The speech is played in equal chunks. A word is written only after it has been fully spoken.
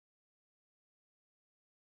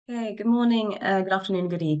Hey, good morning, good afternoon,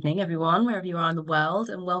 good evening, everyone, wherever you are in the world,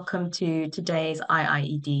 and welcome to today's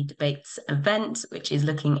IIED Debates event, which is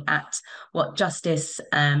looking at what justice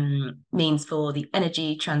means for the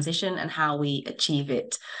energy transition and how we achieve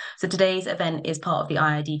it. So today's event is part of the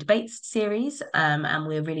IIED Debates series, and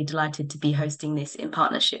we're really delighted to be hosting this in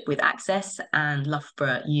partnership with Access and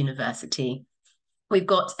Loughborough University. We've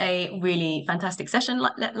got a really fantastic session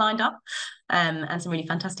lined up and some really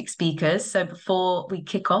fantastic speakers. So before we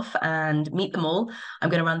kick off and meet them all, I'm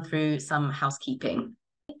going to run through some housekeeping.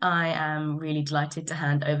 I am really delighted to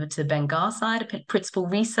hand over to Ben Garside, a principal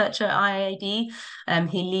researcher at IIED.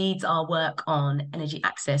 He leads our work on energy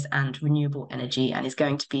access and renewable energy and is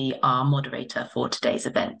going to be our moderator for today's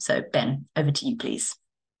event. So Ben, over to you, please.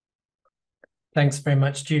 Thanks very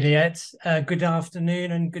much, Juliet. Good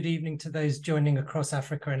afternoon and good evening to those joining across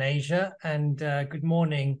Africa and Asia, and good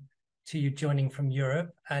morning to you joining from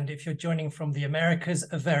Europe. And if you're joining from the Americas,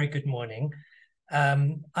 a very good morning.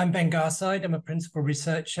 I'm Ben Garside. I'm a principal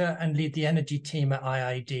researcher and lead the energy team at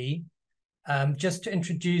IIED. Just to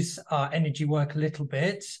introduce our energy work a little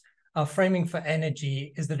bit, our framing for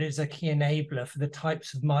energy is that it is a key enabler for the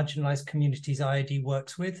types of marginalized communities IIED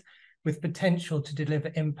works with potential to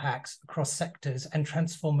deliver impacts across sectors and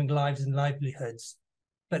transforming lives and livelihoods.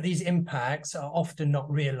 But these impacts are often not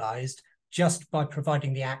realized just by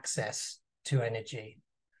providing the access to energy.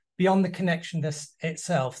 Beyond the connection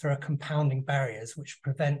itself, there are compounding barriers which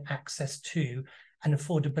prevent access to and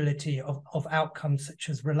affordability of outcomes such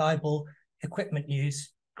as reliable equipment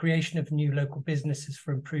use, creation of new local businesses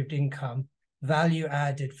for improved income, value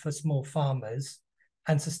added for small farmers,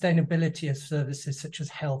 and sustainability of services such as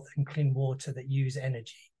health and clean water that use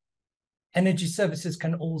energy. Energy services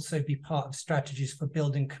can also be part of strategies for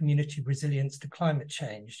building community resilience to climate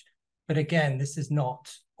change. But again, this is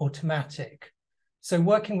not automatic. So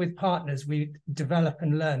working with partners, we develop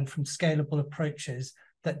and learn from scalable approaches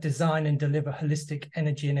that design and deliver holistic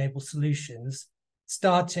energy-enabled solutions,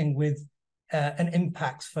 starting with an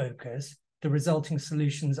impacts focus. The resulting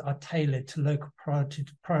solutions are tailored to local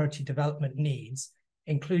priority development needs,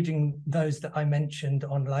 including those that I mentioned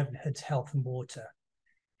on livelihoods, health and water,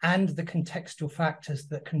 and the contextual factors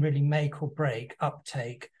that can really make or break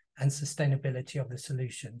uptake and sustainability of the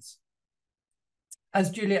solutions. As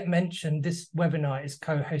Juliet mentioned, this webinar is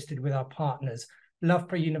co-hosted with our partners,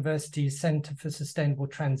 Loughborough University's Centre for Sustainable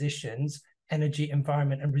Transitions, Energy,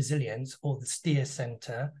 Environment and Resilience, or the STEER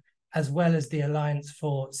Centre, as well as the Alliance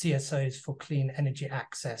for CSOs for Clean Energy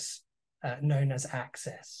Access, known as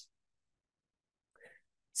Access.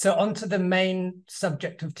 So on to the main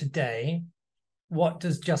subject of today. What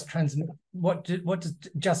does justice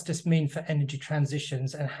mean for energy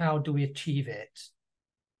transitions and how do we achieve it?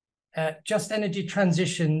 Just energy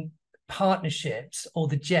transition partnerships, or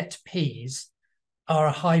the JETPs, are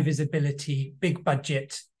a high visibility, big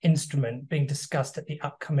budget instrument being discussed at the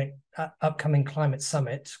upcoming climate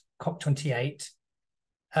summit, COP28.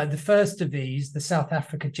 The first of these, the South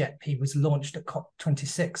Africa JETP, was launched at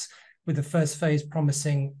COP26, with the first phase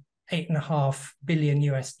promising $8.5 billion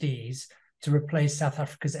USDs to replace South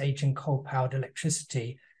Africa's aging coal-powered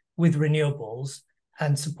electricity with renewables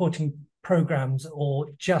and supporting programs or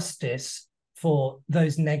justice for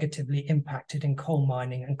those negatively impacted in coal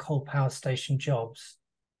mining and coal power station jobs.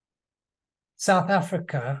 South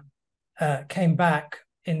Africa came back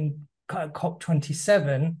in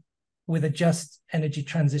COP27 with a Just Energy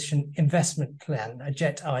Transition Investment Plan, a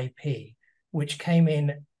JET-IP, which came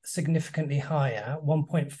in significantly higher,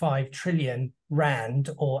 1.5 trillion rand,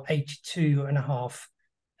 or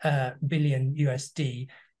 82.5 billion USD,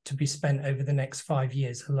 to be spent over the next 5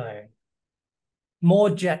 years alone. More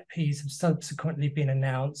JETPs have subsequently been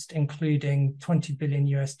announced, including 20 billion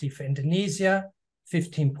USD for Indonesia,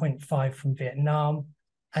 15.5 from Vietnam,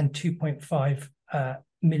 and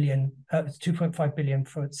 2.5 billion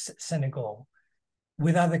for Senegal,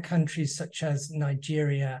 with other countries such as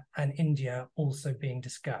Nigeria and India also being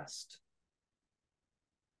discussed.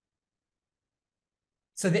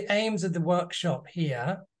 So the aims of the workshop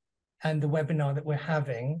here and the webinar that we're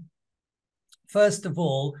having, first of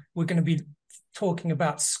all, we're going to be talking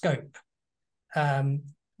about scope.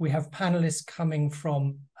 We have panelists coming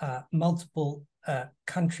from multiple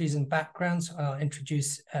countries and backgrounds I'll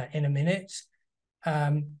introduce in a minute.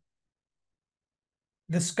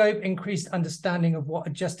 The scope increased understanding of what a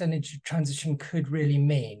just energy transition could really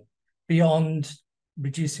mean, beyond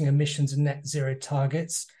reducing emissions and net zero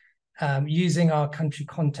targets, using our country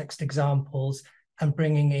context examples and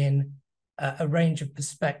bringing in a range of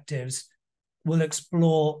perspectives. We'll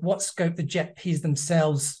explore what scope the JETPs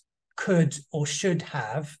themselves could or should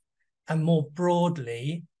have, and more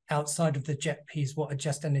broadly, outside of the JETPs, what a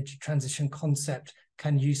just energy transition concept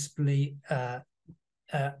can usefully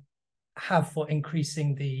have for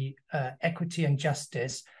increasing the equity and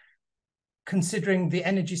justice, considering the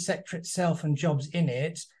energy sector itself and jobs in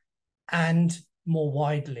it, and more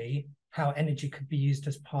widely, how energy could be used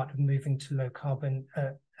as part of moving to low carbon,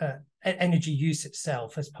 energy use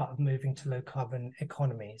itself as part of moving to low carbon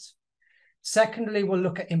economies. Secondly, we'll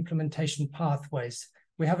look at implementation pathways.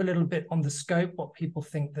 We have a little bit on the scope, what people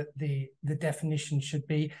think that the definition should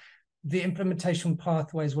be. The implementation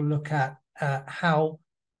pathways will look at how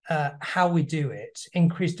we do it,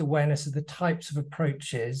 increased awareness of the types of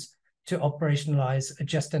approaches to operationalize a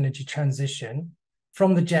just energy transition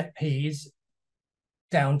from the JETPs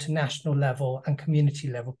down to national level and community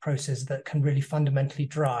level processes that can really fundamentally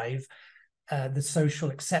drive the social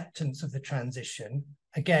acceptance of the transition,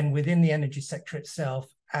 again, within the energy sector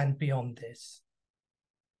itself and beyond this.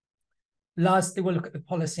 Lastly, we'll look at the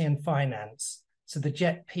policy and finance. So the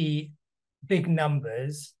JETP big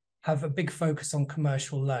numbers have a big focus on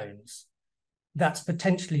commercial loans. That's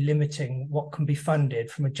potentially limiting what can be funded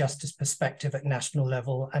from a justice perspective at national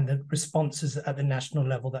level and the responses at the national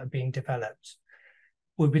level that are being developed.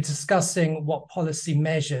 We'll be discussing what policy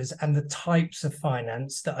measures and the types of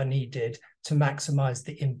finance that are needed to maximize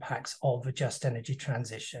the impacts of a just energy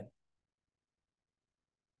transition.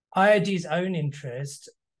 IIED's own interest,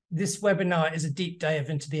 this webinar is a deeper dive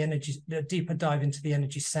into the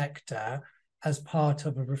energy sector as part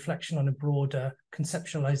of a reflection on a broader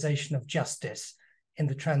conceptualization of justice in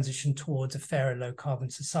the transition towards a fairer low carbon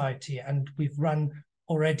society. And we've run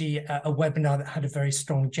already a webinar that had a very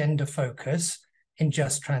strong gender focus in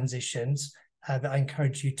just transitions that I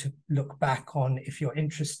encourage you to look back on if you're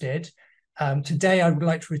interested. Today, I would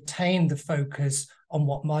like to retain the focus on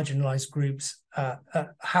what marginalized groups,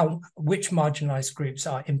 which marginalized groups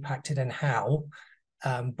are impacted and how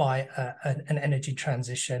by an energy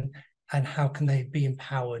transition, and how can they be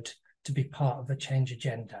empowered to be part of a change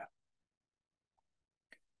agenda.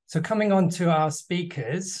 So coming on to our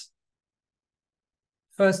speakers,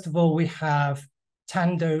 first of all, we have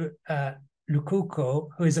Thando Lukuko,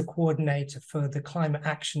 who is a coordinator for the Climate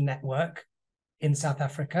Action Network in South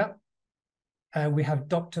Africa. We have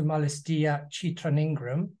Dr. Malestia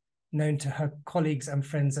Chitraningrum, known to her colleagues and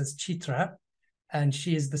friends as Chitra, and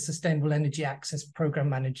she is the Sustainable Energy Access Program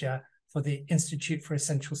Manager for the Institute for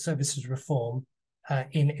Essential Services Reform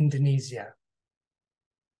in Indonesia.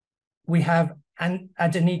 We have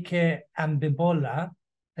Adenike Ambibola,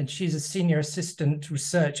 and she's a Senior Assistant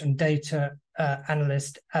Research and Data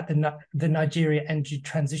Analyst at the Nigeria Energy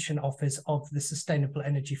Transition Office of the Sustainable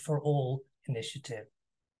Energy for All initiative.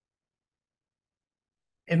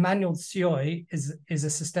 Emmanuel Sioy is a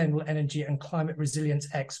sustainable energy and climate resilience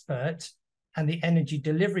expert and the energy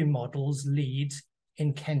delivery models lead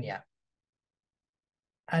in Kenya.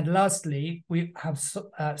 And lastly, we have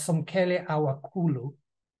Somkele Awakalu,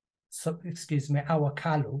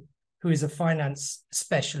 who is a finance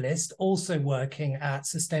specialist, also working at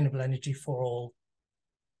Sustainable Energy for All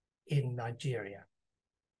in Nigeria.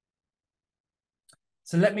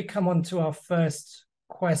 So let me come on to our first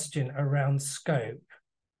question around scope.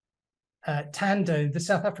 Thando, the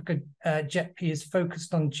South Africa JETP is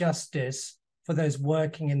focused on justice for those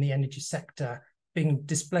working in the energy sector being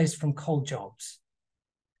displaced from coal jobs.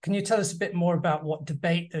 Can you tell us a bit more about what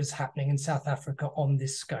debate is happening in South Africa on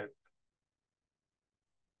this scope?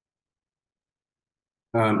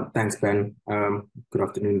 Thanks, Ben. Good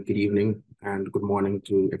afternoon, good evening, and good morning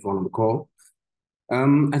to everyone on the call.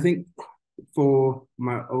 I think for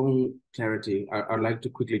my own clarity, I'd like to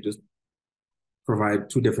quickly just provide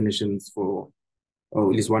two definitions for, or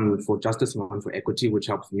at least one for justice and one for equity, which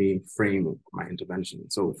helps me frame my intervention.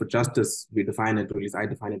 So for justice, we define it, or at least I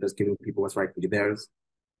define it as giving people what's rightfully theirs.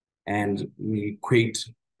 And we equate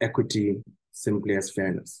equity simply as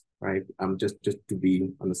fairness, right? Just to be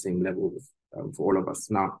on the same level with, for all of us.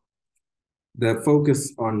 Now, the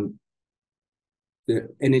focus on the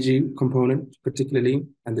energy component, particularly,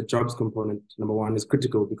 and the jobs component, number one, is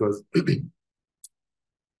critical because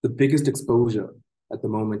the biggest exposure at the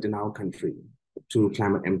moment in our country to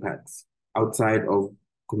climate impacts outside of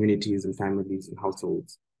communities and families and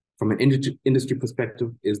households, from an industry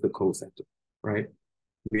perspective, is the coal sector, right?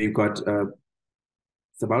 We've got,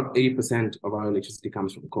 it's about 80% of our electricity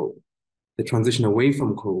comes from coal. The transition away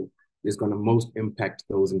from coal is going to most impact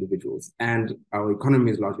those individuals. And our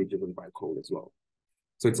economy is largely driven by coal as well.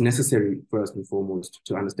 So it's necessary, first and foremost,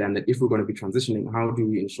 to understand that if we're going to be transitioning, how do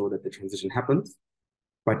we ensure that the transition happens?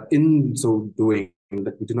 But in so doing,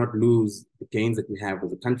 that we do not lose the gains that we have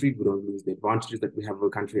as a country, we don't lose the advantages that we have as a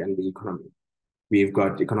country and the economy. We've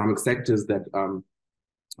got economic sectors that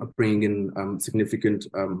bringing in significant,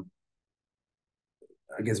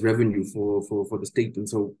 I guess, revenue for the state. And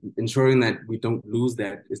so ensuring that we don't lose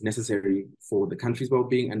that is necessary for the country's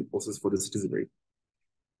well-being and also for the citizenry.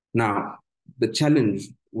 Now, the challenge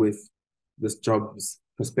with this jobs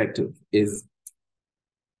perspective is,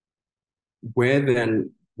 where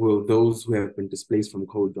then will those who have been displaced from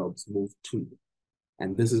coal jobs move to?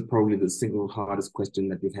 And this is probably the single hardest question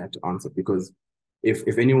that we've had to answer, because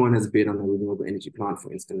if anyone has been on a renewable energy plant,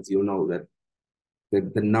 for instance, you'll know that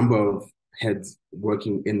the number of heads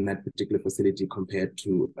working in that particular facility compared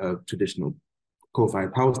to a traditional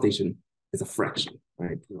coal-fired power station is a fraction,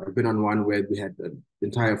 right? I've been on one where we had the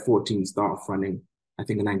entire 14 staff running, I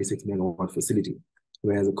think, a 96 megawatt facility,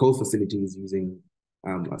 whereas a coal facility is using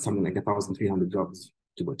something like 1,300 jobs,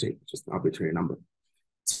 give or take, just an arbitrary number.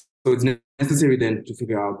 So it's necessary then to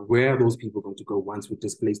figure out where are those people going to go once we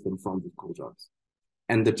displace them from the coal jobs.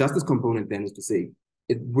 And the justice component then is to say,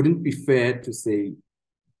 it wouldn't be fair to say,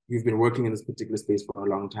 you've been working in this particular space for a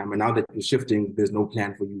long time, and now that you're shifting, there's no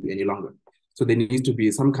plan for you any longer. So there needs to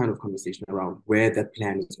be some kind of conversation around where that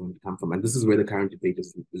plan is going to come from. And this is where the current debate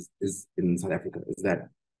is in South Africa, is that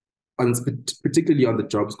particularly on the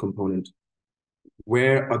jobs component,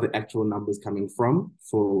 where are the actual numbers coming from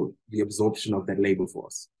for the absorption of that labor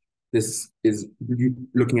force? This is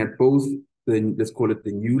looking at both the, let's call it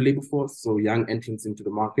the new labor force, so young entrants into the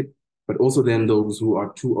market, but also then those who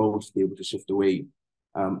are too old to be able to shift away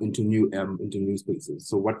into new spaces.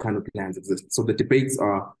 So what kind of plans exist? So the debates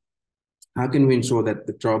are, how can we ensure that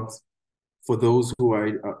the jobs for those who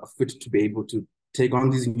are fit to be able to take on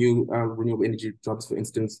these new renewable energy jobs, for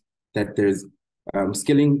instance, that there's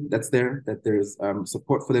skilling that's there, that there's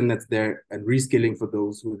support for them that's there, and reskilling for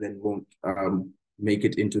those who then won't make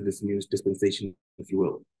it into this new dispensation, if you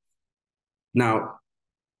will. Now,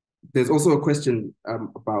 there's also a question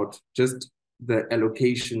about just the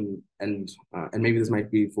allocation, and maybe this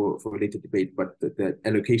might be for a later debate, but the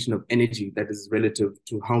allocation of energy that is relative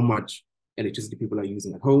to how much electricity people are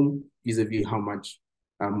using at home, vis-a-vis how much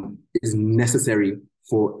is necessary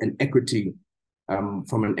for an equity,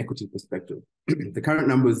 from an equity perspective. The current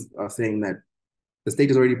numbers are saying that the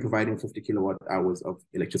state is already providing 50 kilowatt hours of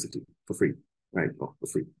electricity for free, right? Well, for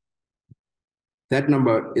free. That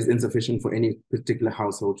number is insufficient for any particular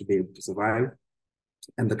household to be able to survive.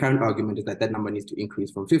 And the current argument is that that number needs to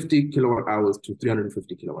increase from 50 kilowatt hours to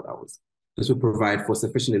 350 kilowatt hours. This would provide for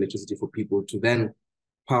sufficient electricity for people to then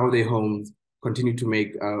power their homes, continue to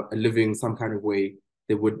make a living some kind of way.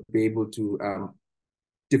 They would be able to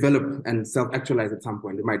develop and self-actualize at some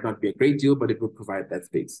point. It might not be a great deal, but it would provide that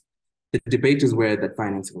space. The debate is where that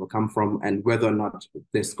financing will come from and whether or not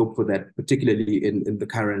there's scope for that, particularly in the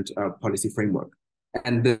current policy framework.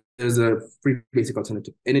 And there's a free basic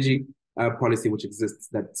alternative energy policy which exists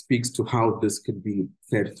that speaks to how this could be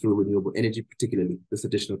fed through renewable energy, particularly this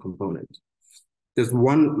additional component. There's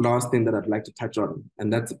one last thing that I'd like to touch on,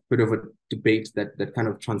 and that's a bit of a debate that kind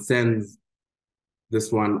of transcends this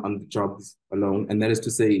one on the jobs alone, and that is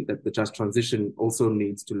to say that the just transition also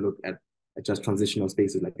needs to look at a just transition of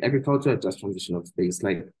spaces like agriculture, a just transition of space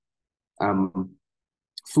like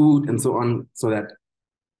food and so on, so that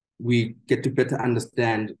we get to better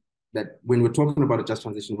understand that when we're talking about a just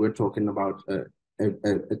transition, we're talking about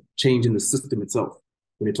a change in the system itself.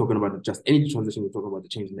 When we're talking about a just energy transition, we're talking about the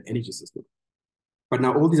change in the energy system. But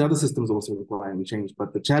now all these other systems also require change.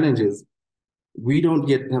 But the challenge is we don't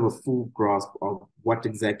yet have a full grasp of what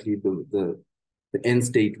exactly the end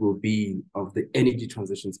state will be of the energy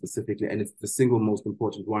transition specifically. And it's the single most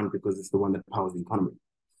important one because it's the one that powers the economy.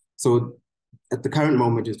 So at the current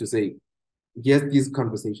moment is to say, yes, these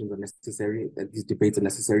conversations are necessary, these debates are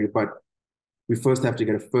necessary, but we first have to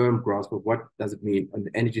get a firm grasp of what does it mean on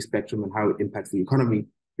the energy spectrum and how it impacts the economy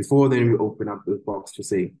before then we open up the box to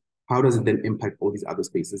say, how does it then impact all these other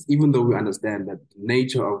spaces? Even though we understand that the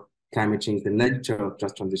nature of climate change, the nature of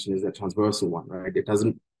just transition is a transversal one, right? It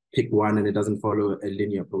doesn't pick one and it doesn't follow a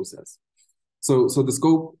linear process. So the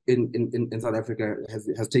scope in South Africa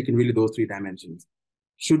has taken really those three dimensions.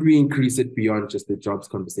 Should we increase it beyond just the jobs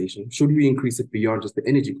conversation? Should we increase it beyond just the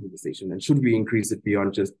energy conversation? And should we increase it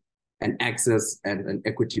beyond just an access and an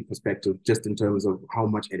equity perspective, just in terms of how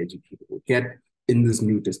much energy people will get in this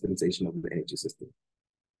new dispensation of the energy system?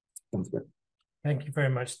 Sounds good. Thank you very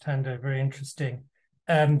much, Tando. Very interesting.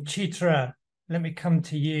 Chitra, let me come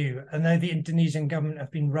to you. I know the Indonesian government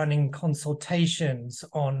have been running consultations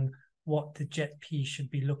on what the JETP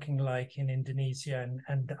should be looking like in Indonesia,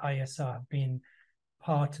 and the ISR have been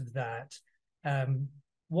part of that.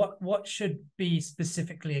 What should be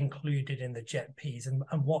specifically included in the JETPs,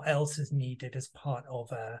 and what else is needed as part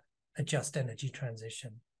of a just energy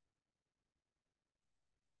transition?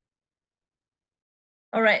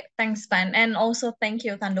 All right, thanks, Ben. And also thank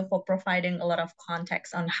you, Thando, for providing a lot of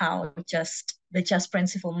context on how the just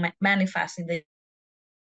principle manifests in the.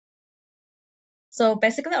 So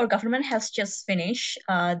basically, our government has just finished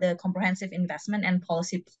the comprehensive investment and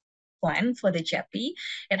policy plan for the JEPI.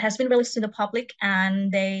 It has been released to the public,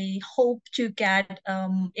 and they hope to get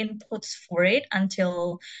inputs for it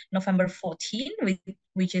until November 14,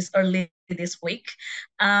 which is early this week.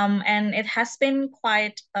 And it has been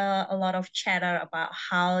quite a lot of chatter about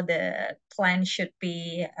how the plan should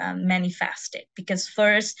be manifested. Because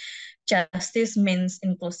first, justice means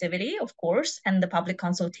inclusivity, of course, and the public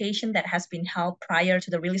consultation that has been held prior to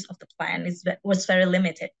the release of the plan was very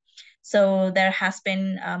limited. So there has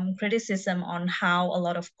been criticism on how a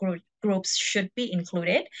lot of groups should be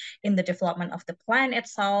included in the development of the plan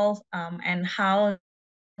itself, and how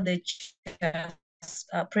the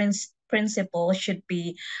principle should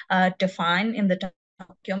be defined in the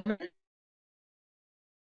document.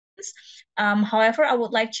 However, I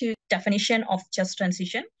would like to definition of just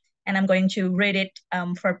transition, and I'm going to read it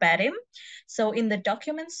verbatim. So in the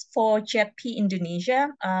documents for JEPI Indonesia,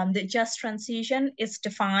 the just transition is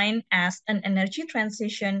defined as an energy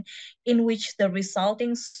transition in which the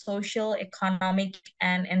resulting social, economic,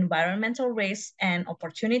 and environmental risks and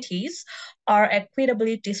opportunities are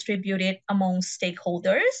equitably distributed among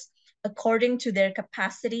stakeholders according to their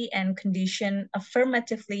capacity and condition,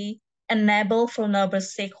 affirmatively enable vulnerable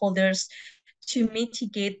stakeholders to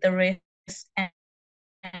mitigate the risks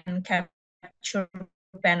and capture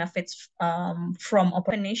benefits from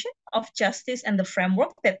operation of justice and the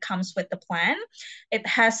framework that comes with the plan. It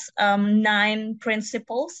has 9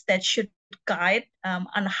 principles that should guide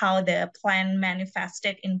on how the plan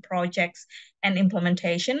manifested in projects and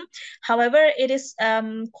implementation. However, it is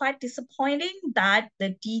quite disappointing that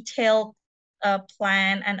the detailed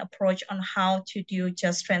plan and approach on how to do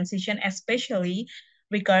just transition, especially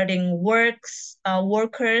regarding workers,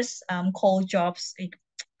 coal jobs,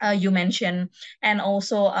 you mentioned, and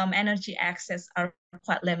also energy access are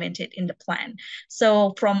quite limited in the plan.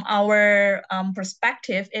 So from our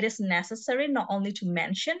perspective, it is necessary not only to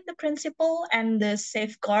mention the principle and the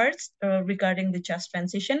safeguards regarding the just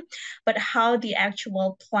transition, but how the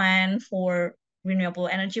actual plan for renewable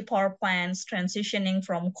energy power plants transitioning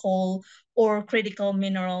from coal or critical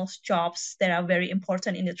minerals jobs that are very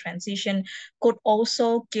important in the transition could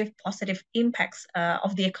also give positive impacts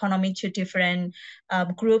of the economy to different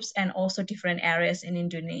groups and also different areas in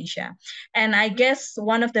Indonesia. And I guess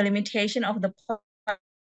one of the limitation of the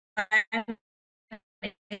plan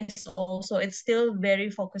is also it still very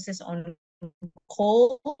focuses on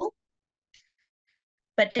coal,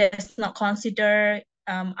 but does not consider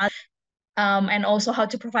and also how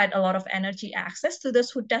to provide a lot of energy access to those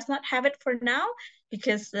who does not have it for now,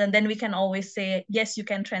 because then we can always say, yes, you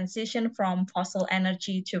can transition from fossil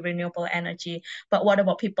energy to renewable energy, but what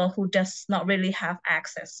about people who does not really have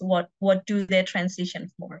access? What do they transition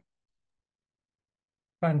for?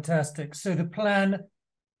 Fantastic. So the plan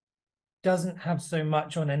doesn't have so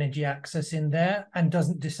much on energy access in there and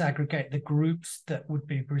doesn't disaggregate the groups that would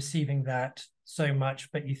be receiving that so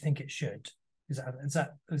much, but you think it should. Is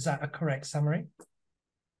that a correct summary?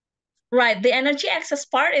 Right. The energy access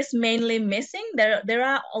part is mainly missing. There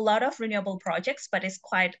are a lot of renewable projects, but it's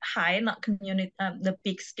quite high, not community, the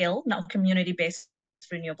big scale, not community-based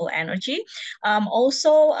renewable energy.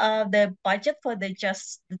 Also, the budget for the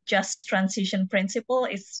just transition principle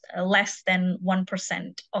is less than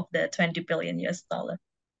 1% of the $20 billion US.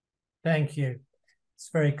 Thank you. It's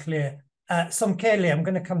very clear. Somkele, I'm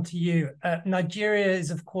going to come to you. Nigeria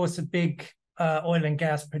is, of course, a big oil and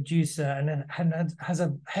gas producer and has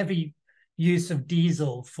a heavy use of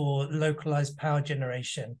diesel for localized power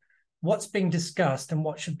generation. What's being discussed and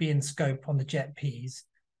what should be in scope on the JEPs?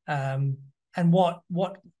 And what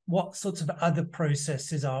sorts of other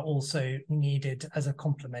processes are also needed as a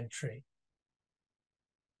complementary?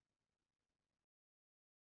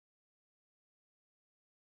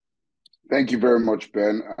 Thank you very much,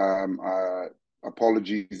 Ben.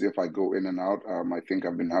 Apologies if I go in and out. I think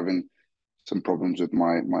I've been having some problems with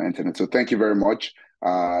my internet. So thank you very much,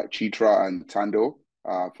 Chitra and Thando,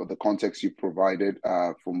 for the context you provided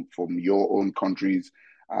from your own countries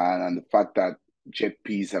and the fact that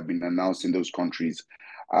JEPs have been announced in those countries.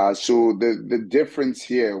 So the difference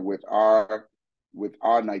here with our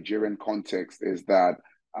Nigerian context is that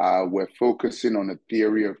we're focusing on a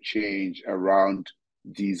theory of change around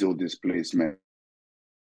diesel displacement.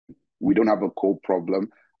 We don't have a coal problem.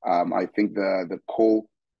 I think the coal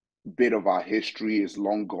bit of our history is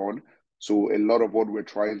long gone. So a lot of what we're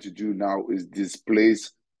trying to do now is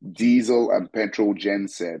displace diesel and petrol gen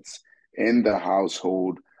sets in the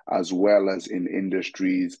household as well as in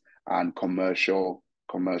industries and commercial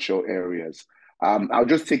areas. I'll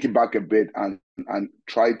just take it back a bit and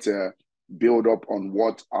try to build up on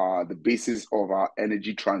what the basis of our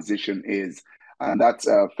energy transition is. And that's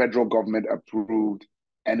a federal government approved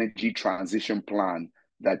energy transition plan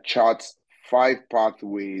that charts 5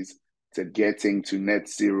 pathways to getting to net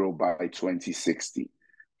zero by 2060.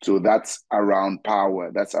 So that's around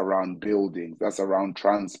power, that's around buildings, that's around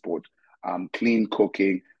transport, clean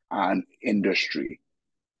cooking, and industry.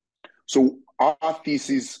 So our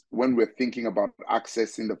thesis, when we're thinking about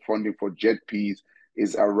accessing the funding for JETPs,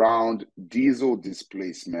 is around diesel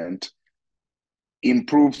displacement,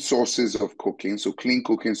 improved sources of cooking, so clean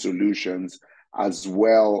cooking solutions, as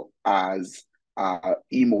well as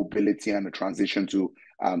e-mobility and the transition to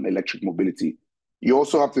electric mobility. You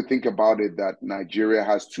also have to think about it that Nigeria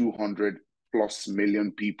has 200+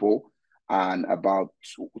 million people and about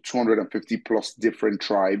 250 plus different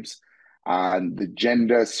tribes, and the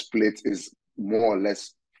gender split is more or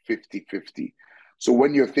less 50-50. So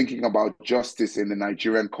when you're thinking about justice in the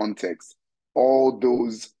Nigerian context, all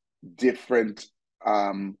those different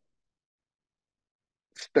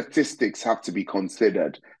statistics have to be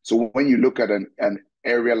considered. So when you look at an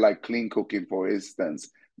area like clean cooking, for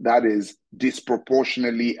instance, that is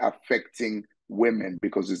disproportionately affecting women,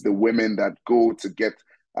 because it's the women that go to get,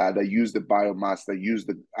 that use the biomass, that use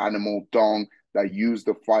the animal dung, that use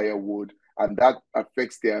the firewood, and that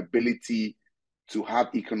affects their ability to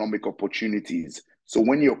have economic opportunities. So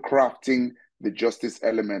when you're crafting the justice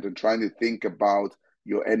element and trying to think about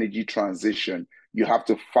your energy transition, you have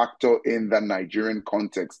to factor in the Nigerian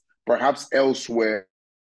context. Perhaps elsewhere,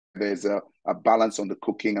 there's a balance on the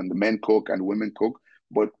cooking, and the men cook and women cook,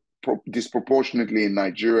 but disproportionately in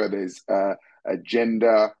Nigeria, there's a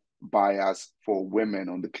gender bias for women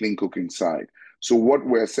on the clean cooking side. So what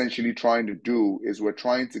we're essentially trying to do is we're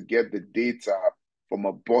trying to get the data from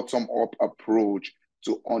a bottom-up approach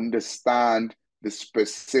to understand the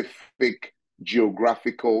specific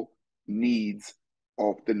geographical needs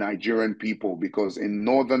of the Nigerian people, because in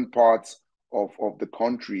northern parts of the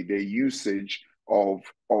country, their usage of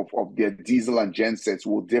their diesel and gensets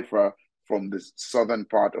will differ from the southern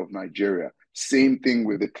part of Nigeria. Same thing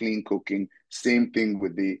with the clean cooking, same thing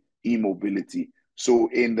with the e-mobility. So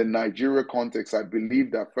in the Nigeria context, I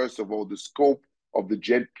believe that first of all, the scope of the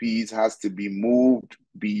JETPs has to be moved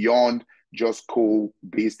beyond just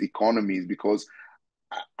coal-based economies, because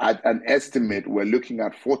at an estimate, we're looking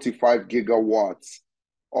at 45 gigawatts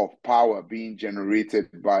of power being generated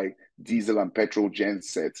by diesel and petrol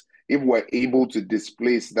gensets. If we're able to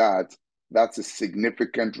displace that, that's a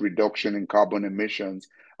significant reduction in carbon emissions.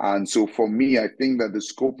 And so for me, I think that the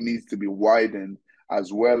scope needs to be widened,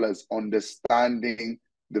 as well as understanding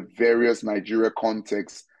the various Nigeria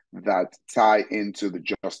contexts that tie into the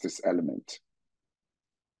justice element.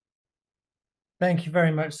 Thank you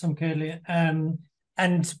very much, Somkhele.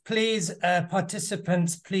 And please,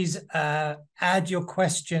 participants, please add your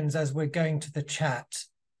questions as we're going to the chat.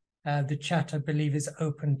 The chat, I believe, is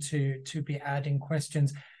open to be adding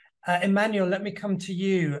questions. Emmanuel, let me come to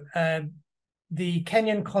you. The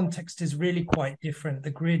Kenyan context is really quite different.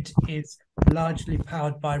 The grid is largely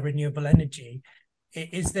powered by renewable energy.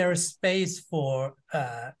 Is there a space for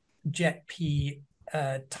JETP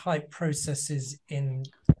type processes in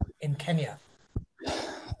Kenya?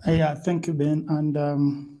 Yeah, thank you, Ben.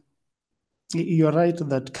 And you're right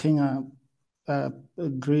that Kenya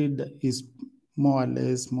grid is more or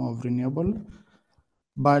less more renewable.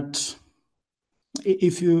 But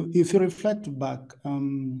if you reflect back,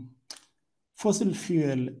 fossil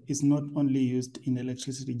fuel is not only used in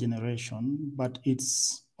electricity generation, but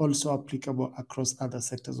it's also applicable across other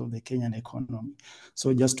sectors of the Kenyan economy.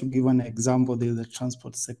 So just to give an example, there's the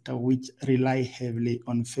transport sector, which rely heavily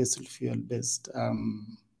on fossil fuel-based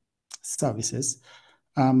services.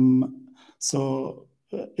 So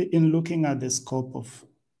in looking at the scope of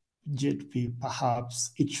JETP,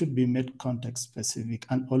 perhaps it should be made context specific,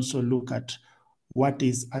 and also look at what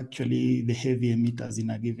is actually the heavy emitters in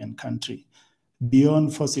a given country.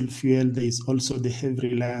 Beyond fossil fuel, there is also the heavy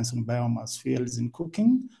reliance on biomass fuels in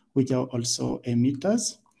cooking, which are also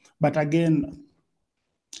emitters. But again,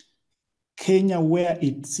 Kenya, where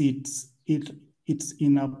it sits, it's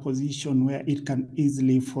in a position where it can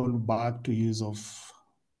easily fall back to use of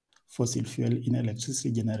fossil fuel in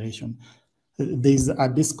electricity generation. There's a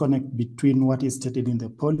disconnect between what is stated in the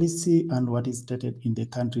policy and what is stated in the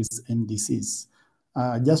country's NDCs.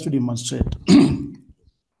 Just to demonstrate,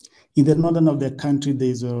 in the northern of the country,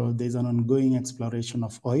 there's an ongoing exploration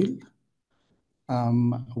of oil,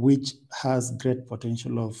 which has great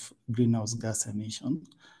potential of greenhouse gas emission.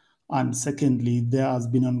 And secondly, there has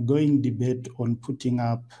been ongoing debate on putting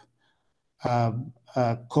up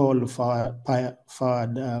coal-fired power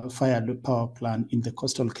plant in the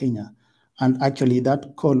coastal Kenya. And actually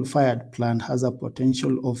that coal-fired plant has a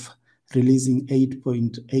potential of releasing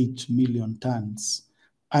 8.8 million tons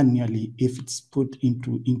annually if it's put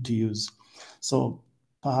into use. So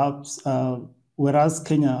perhaps, whereas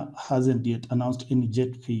Kenya hasn't yet announced any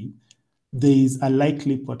JETP, there is a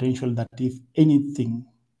likely potential that if anything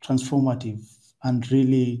transformative and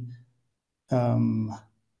really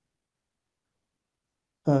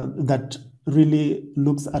that really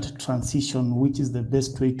looks at transition, which is the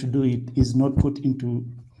best way to do it, is not put into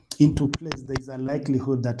place, there is a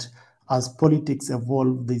likelihood that as politics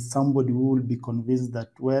evolve, there's somebody who will be convinced that,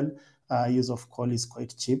 well, use of coal is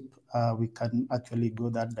quite cheap. We can actually go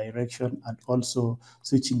that direction, and also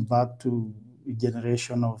switching back to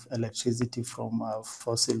generation of electricity from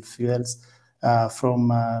fossil fuels,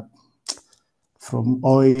 from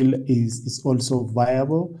oil is also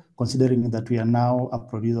viable, considering that we are now a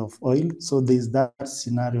producer of oil. So there's that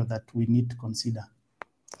scenario that we need to consider.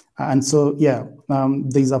 And so, yeah,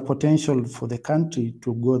 there's a potential for the country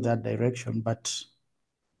to go that direction, but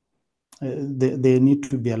there need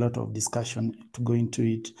to be a lot of discussion to go into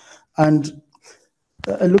it. And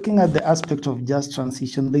looking at the aspect of just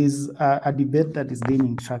transition, there's a debate that is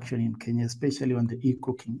gaining traction in Kenya, especially on the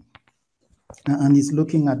e-cooking. And it's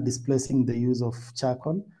looking at displacing the use of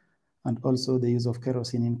charcoal and also the use of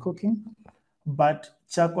kerosene in cooking. But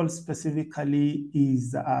charcoal specifically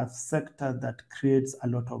is a sector that creates a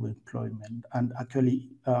lot of employment. And actually,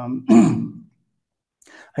 I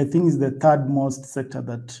think it's the third most sector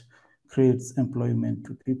that creates employment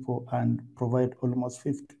to people and provide almost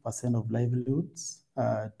 50% of livelihoods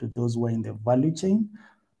to those who are in the value chain.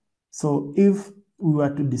 So if we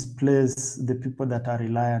were to displace the people that are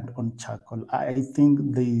reliant on charcoal, I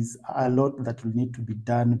think there is a lot that will need to be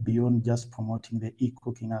done beyond just promoting the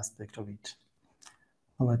e-cooking aspect of it.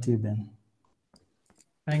 Over to you, Ben.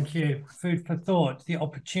 Thank you. Food for thought, the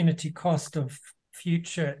opportunity cost of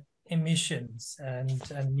future emissions and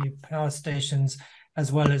new power stations,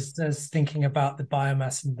 as well as thinking about the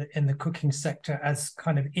biomass in the cooking sector as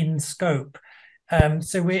kind of in scope.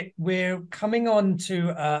 So we're coming on to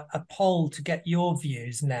a poll to get your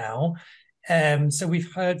views now. So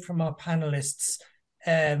we've heard from our panelists,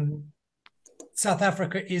 South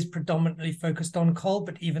Africa is predominantly focused on coal,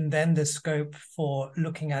 but even then there's scope for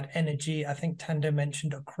looking at energy. I think Tando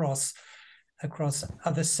mentioned across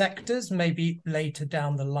other sectors, maybe later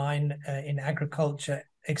down the line in agriculture,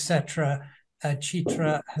 etc.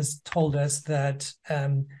 Chitra has told us that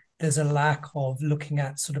there's a lack of looking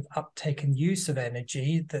at sort of uptake and use of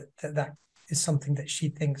energy, that is something that she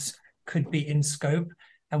thinks could be in scope.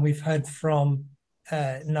 And we've heard from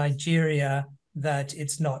Nigeria that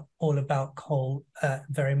it's not all about coal,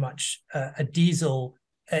 very much a diesel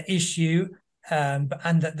issue, and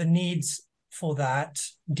that the needs for that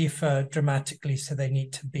differ dramatically, so they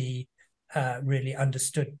need to be really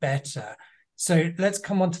understood better. So let's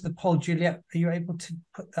come on to the poll. Juliet, are you able to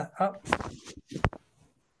put that up?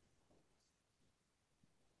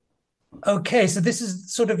 Okay, so this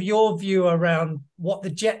is sort of your view around what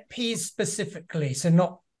the JETPs specifically, so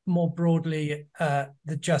not more broadly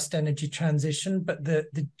the Just Energy Transition, but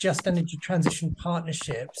the Just Energy Transition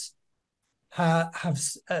partnerships have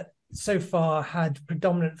so far had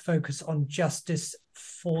predominant focus on justice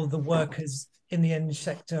for the workers in the energy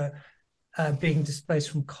sector being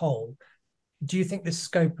displaced from coal. Do you think the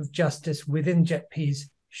scope of justice within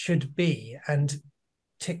JETPs should be, and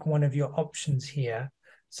tick one of your options here?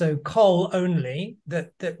 So coal only,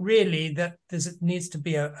 that there needs to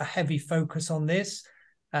be a heavy focus on this,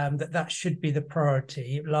 that should be the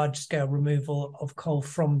priority, large-scale removal of coal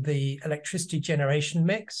from the electricity generation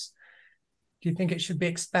mix. Do you think it should be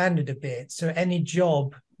expanded a bit? So any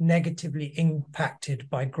job negatively impacted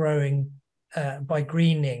by greening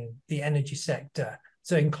the energy sector,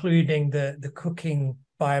 so including the cooking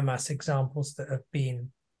biomass examples that have been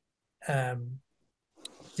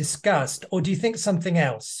discussed, or do you think something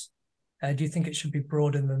else? Do you think it should be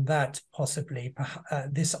broader than that, possibly?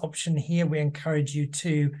 This option here, we encourage you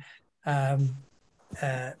to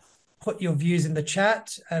put your views in the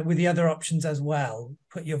chat with the other options as well.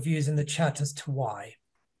 Put your views in the chat as to why.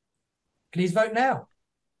 Please vote now.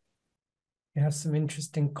 We have some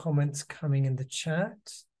interesting comments coming in the chat.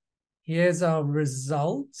 Here's our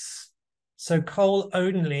results. So coal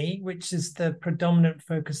only, which is the predominant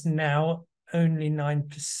focus now, only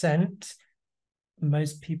 9%.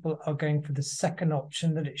 Most people are going for the second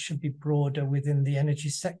option, that it should be broader within the energy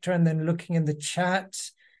sector. And then looking in the chat,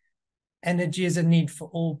 energy is a need for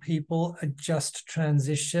all people, a just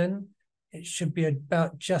transition. It should be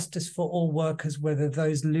about justice for all workers, whether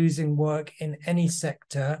those losing work in any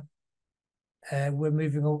sector. We're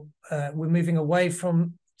moving away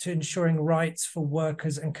to ensuring rights for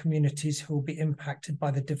workers and communities who will be impacted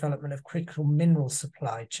by the development of critical mineral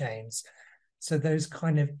supply chains. So those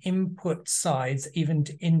kind of input sides, even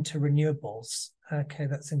into renewables. Okay,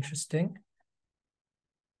 that's interesting.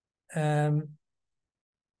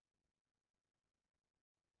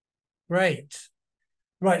 Great.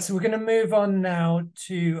 Right, so we're going to move on now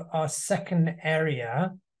to our second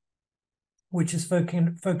area, which is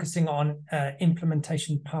focusing on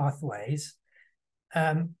implementation pathways.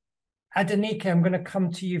 Adenike, I'm going to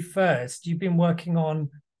come to you first. You've been working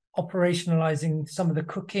on operationalizing some of the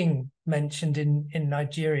cooking mentioned in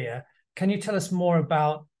Nigeria. Can you tell us more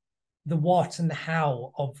about the what and the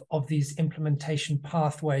how of these implementation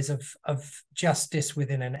pathways of justice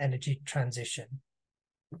within an energy transition?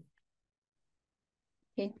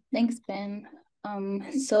 Okay, thanks, Ben.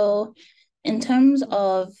 So in terms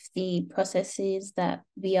of the processes that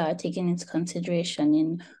we are taking into consideration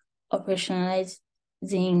in operationalizing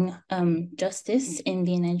justice in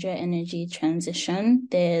the Nigeria energy transition,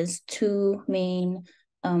 there's two main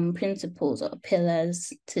principles or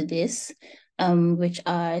pillars to this, which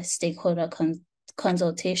are stakeholder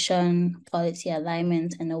consultation, policy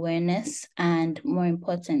alignment and awareness, and more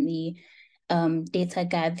importantly, data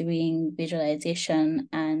gathering, visualization,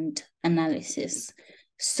 and analysis.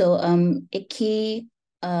 So a key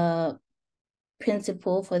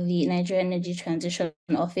principle for the Nigeria Energy Transition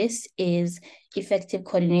Office is effective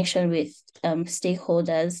coordination with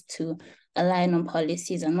stakeholders to align on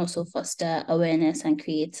policies and also foster awareness and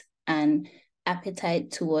create an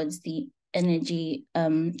appetite towards the energy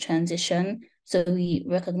transition. So we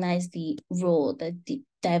recognize the role that the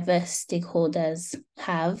diverse stakeholders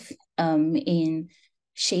have in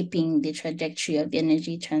shaping the trajectory of the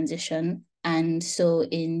energy transition. And so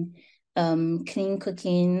in clean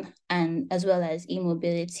cooking and as well as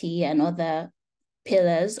e-mobility and other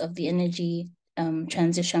pillars of the energy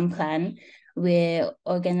transition plan, we're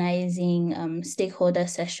organizing stakeholder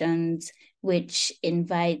sessions which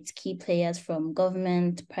invite key players from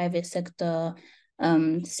government, private sector,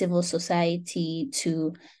 civil society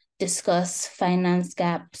to discuss finance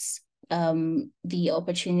gaps, the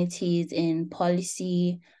opportunities in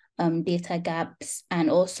policy, data gaps, and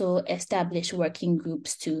also establish working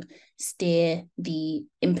groups to steer the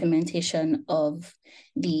implementation of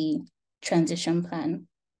the transition plan.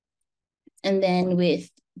 And then with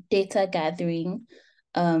data gathering,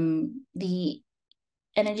 the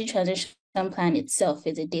energy transition plan itself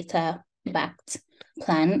is a data-backed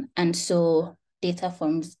plan, and so data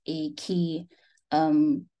forms a key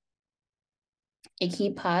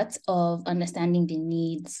part of understanding the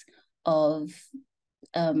needs of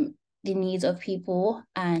people.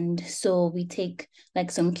 And so we take, like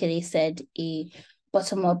Somkele said, a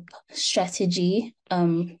bottom-up strategy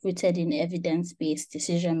rooted in evidence-based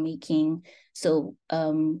decision-making. So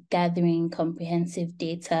gathering comprehensive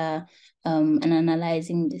data and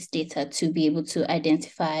analyzing this data to be able to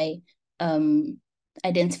identify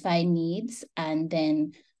needs and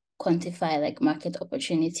then quantify like market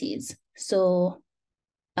opportunities. So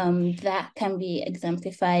that can be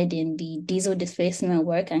exemplified in the diesel displacement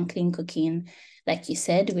work and clean cooking, like you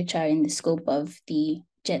said, which are in the scope of the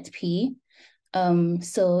JET-P.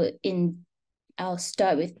 I'll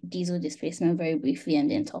start with diesel displacement very briefly and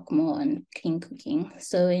then talk more on clean cooking.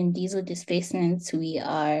 So in diesel displacements, we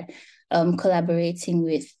are collaborating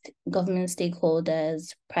with government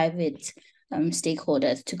stakeholders, private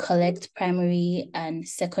stakeholders to collect primary and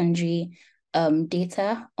secondary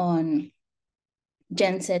data on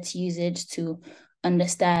genset usage to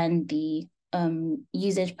understand the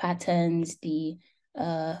usage patterns, the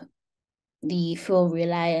fuel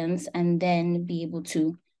reliance, and then be able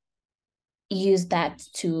to use that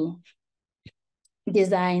to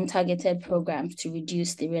design targeted programs to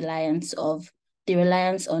reduce the reliance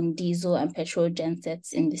on diesel and petrol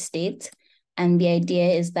gensets in the state. And the idea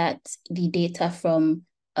is that the data from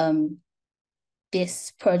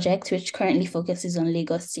this project, which currently focuses on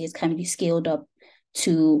Lagos State, can be scaled up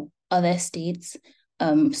to other states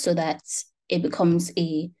so that it becomes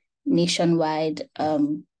a nationwide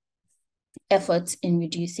effort in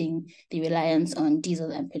reducing the reliance on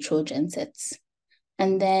diesel and petrol gensets.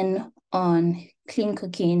 And then on clean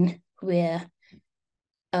cooking, we're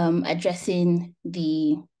addressing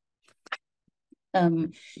the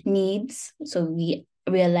needs. So we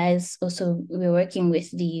realize also we're working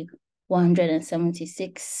with the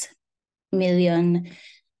 176 million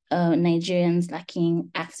Nigerians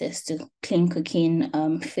lacking access to clean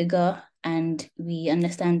cooking figure. and we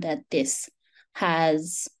understand that this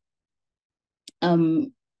has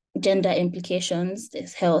gender implications,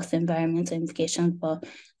 there's health, environmental implications, but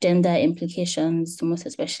gender implications, most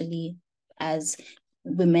especially as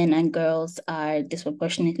women and girls are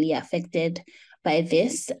disproportionately affected by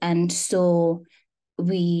this. And so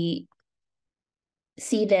we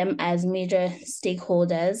see them as major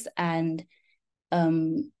stakeholders, and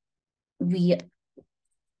we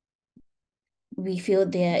feel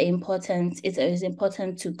they are important. It is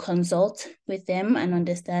important to consult with them and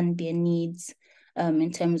understand their needs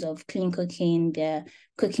in terms of clean cooking, their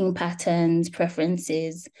cooking patterns,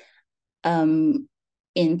 preferences,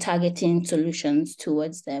 in targeting solutions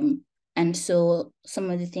towards them. And so some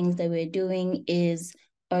of the things that we're doing is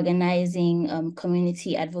organizing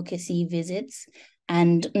community advocacy visits,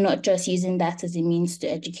 and not just using that as a means to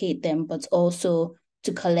educate them, but also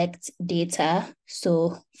to collect data.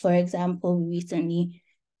 So, for example, we recently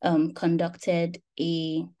conducted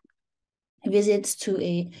a visit to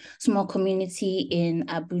a small community in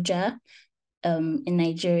Abuja, in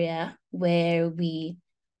Nigeria, where we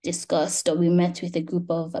discussed, or we met with a group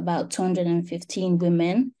of about 215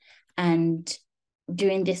 women. And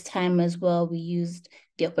during this time as well, we used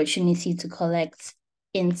the opportunity to collect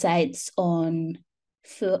insights on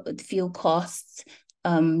fuel costs,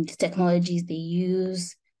 the technologies they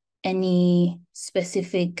use, any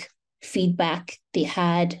specific feedback they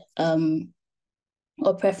had,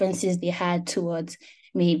 or preferences they had towards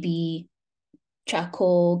maybe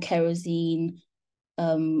charcoal, kerosene,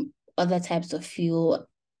 other types of fuel,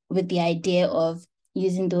 with the idea of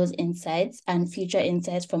using those insights and future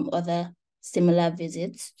insights from other similar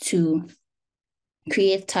visits to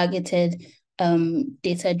create targeted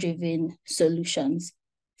data-driven solutions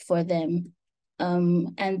for them.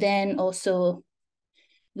 And then also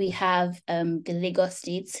we have the Lagos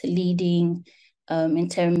State leading in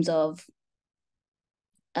terms of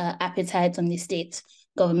appetite on the state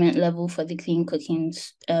government level for the clean cooking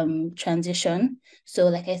transition. So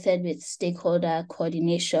like I said, with stakeholder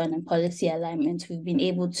coordination and policy alignment, we've been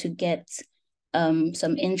able to get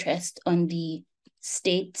some interest on the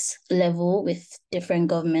state level with different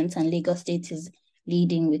governments, and Lagos State is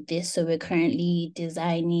leading with this. So we're currently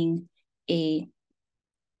designing a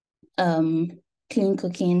clean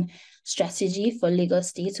cooking strategy for Lagos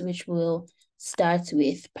State, which will start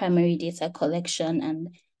with primary data collection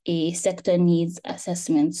and a sector needs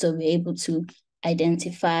assessment. So we're able to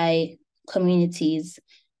identify communities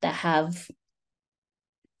that have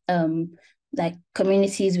like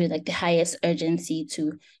communities with like the highest urgency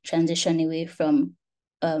to transition away from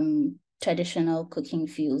traditional cooking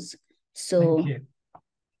fuels. So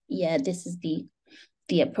yeah, this is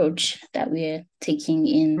the approach that we're taking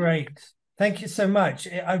in. Great. Thank you so much.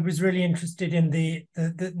 I was really interested in the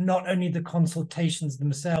not only the consultations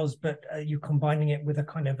themselves, but you combining it with a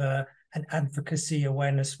kind of an advocacy,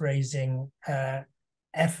 awareness raising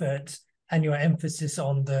effort, and your emphasis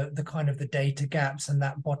on the kind of the data gaps and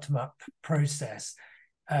that bottom up process.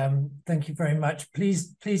 Thank you very much.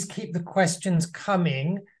 Please keep the questions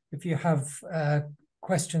coming. If you have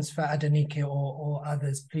questions for Adenike or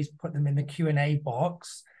others, please put them in the Q&A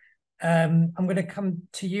box. I'm going to come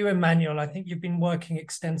to you, Emmanuel. I think you've been working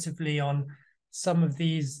extensively on some of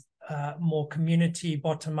these more community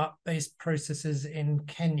bottom-up based processes in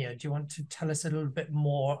Kenya. Do you want to tell us a little bit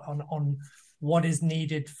more on what is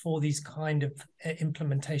needed for these kind of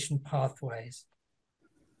implementation pathways?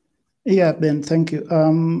 Yeah, Ben, thank you.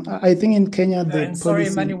 I think in Kenya, the sorry,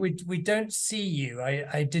 Emmanuel, we don't see you.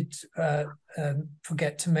 I did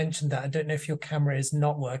forget to mention that. I don't know if your camera is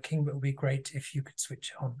not working, but it would be great if you could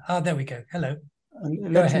switch on. Oh, there we go. Hello.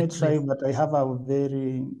 Let me try, please. But I have a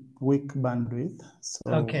very weak bandwidth. So,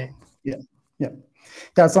 okay. Yeah.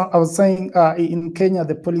 So I was saying in Kenya,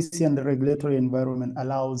 the policy and the regulatory environment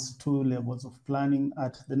allows two levels of planning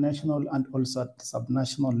at the national and also at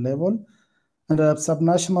subnational level. And at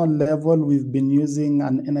subnational level, we've been using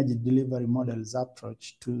an energy delivery models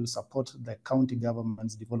approach to support the county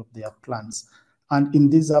governments develop their plans. And in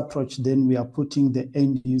this approach, then we are putting the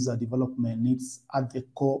end user development needs at the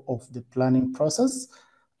core of the planning process.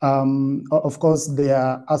 Of course, there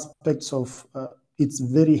are aspects of, it's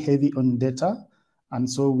very heavy on data. And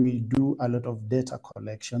so we do a lot of data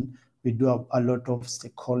collection. We do a lot of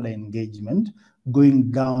stakeholder engagement,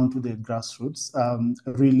 going down to the grassroots,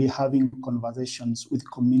 really having conversations with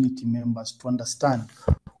community members to understand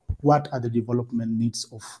what are the development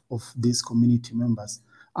needs of these community members.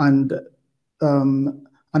 And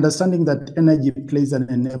understanding that energy plays an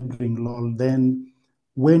enabling role, then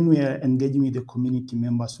when we are engaging with the community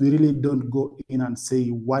members, we really don't go in and say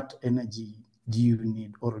what energy do you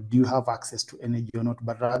need, or do you have access to energy or not,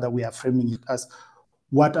 but rather we are framing it as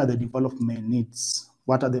what are the development needs,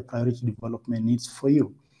 what are the priority development needs for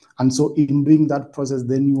you. And so in doing that process,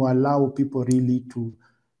 then you allow people really to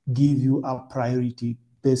give you a priority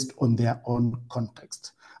based on their own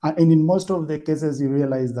context. And in most of the cases, you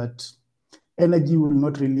realize that energy will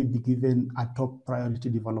not really be given a top priority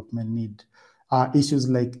development need. Issues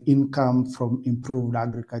like income from improved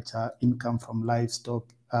agriculture, income from livestock,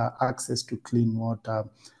 access to clean water,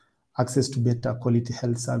 access to better quality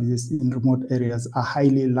health services in remote areas are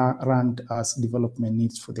highly ranked as development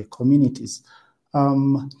needs for the communities.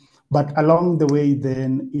 But along the way,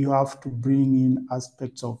 then you have to bring in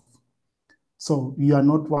aspects of, so you are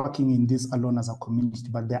not working in this alone as a community,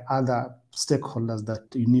 but there are other stakeholders that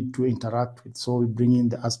you need to interact with. So we bring in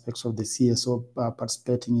the aspects of the CSO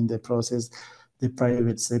participating in the process, the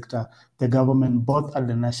private sector, the government, both at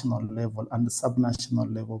the national level and the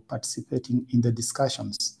subnational level, participating in the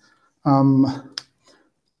discussions. One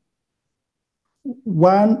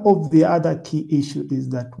of the other key issues is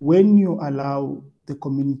that when you allow the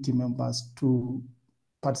community members to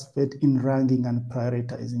participate in ranking and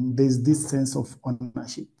prioritizing, there's this sense of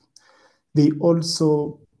ownership. They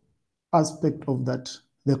also aspect of that,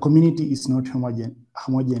 the community is not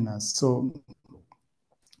homogeneous. So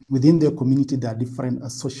within the community, there are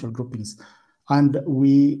different social groupings. And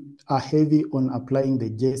we are heavy on applying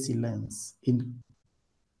the JC lens in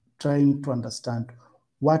trying to understand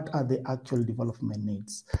what are the actual development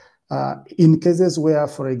needs. In cases where,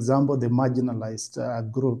 for example, the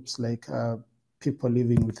marginalized groups like people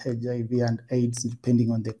living with HIV and AIDS, depending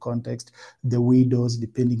on the context, the widows,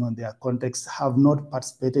 depending on their context, have not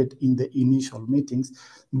participated in the initial meetings,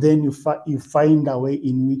 then you find a way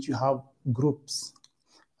in which you have groups,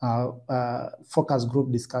 focus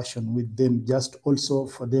group discussion with them, just also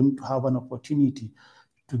for them to have an opportunity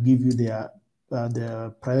to give you their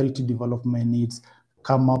priority development needs,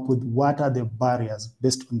 come up with what are the barriers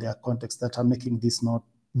based on their context that are making these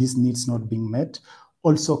needs not being met.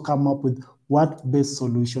 Also come up with what best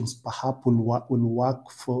solutions perhaps will work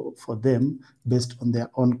for them based on their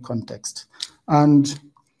own context. And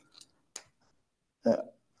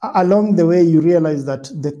along the way, you realize that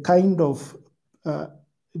the kind of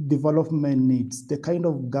development needs, the kind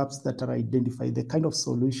of gaps that are identified, the kind of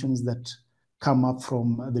solutions that come up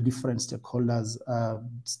from the different stakeholders,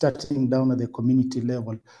 starting down at the community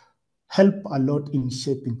level, help a lot in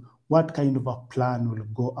shaping what kind of a plan will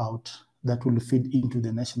go out that will feed into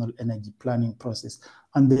the national energy planning process.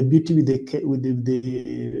 And the beauty with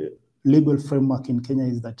the legal framework in Kenya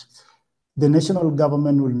is that the national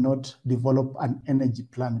government will not develop an energy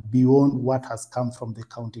plan beyond what has come from the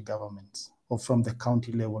county governments or from the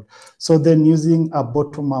county level. So then using a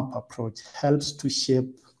bottom-up approach helps to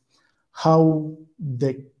shape how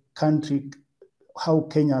the country, how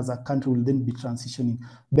Kenya as a country will then be transitioning,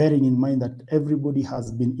 bearing in mind that everybody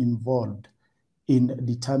has been involved in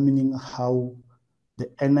determining how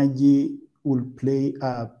the energy will play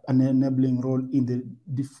an enabling role in the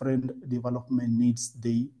different development needs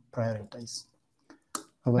they prioritize.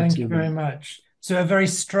 Thank you very much. So a very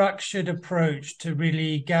structured approach to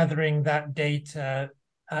really gathering that data,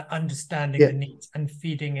 understanding the needs and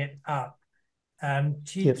feeding it up.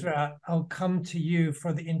 Chitra, I'll come to you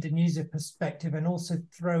for the Indonesia perspective and also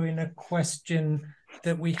throw in a question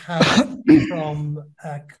that we have from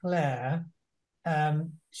Claire.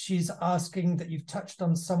 She's asking that you've touched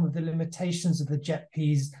on some of the limitations of the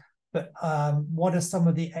JETPs, but what are some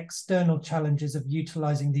of the external challenges of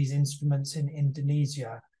utilizing these instruments in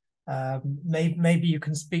Indonesia? Maybe you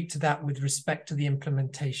can speak to that with respect to the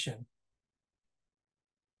implementation.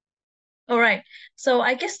 All right. So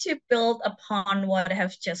I guess to build upon what I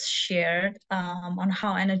have just shared on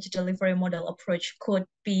how energy delivery model approach could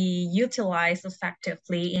be utilized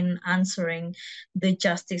effectively in answering the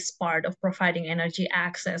justice part of providing energy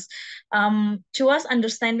access. To us,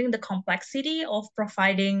 understanding the complexity of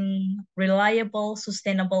providing reliable,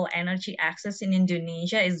 sustainable energy access in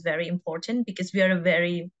Indonesia is very important because we are a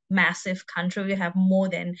very massive country. We have more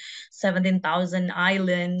than 17,000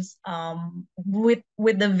 islands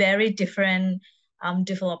with a very different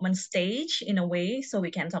development stage in a way. So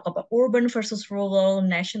we can talk about urban versus rural,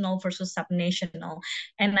 national versus subnational.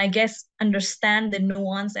 And I guess understand the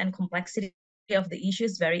nuance and complexity of the issue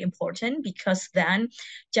is very important because then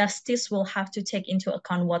justice will have to take into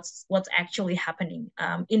account what's actually happening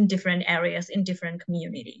in different areas, in different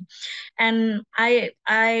community. And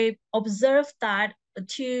I observed that the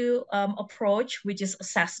two approach, which is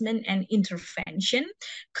assessment and intervention,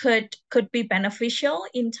 could be beneficial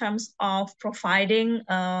in terms of providing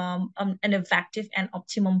an effective and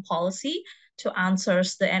optimum policy to answer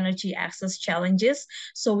the energy access challenges.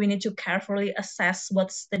 So we need to carefully assess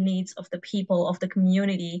what's the needs of the people, of the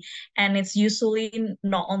community. And it's usually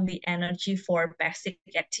not only energy for basic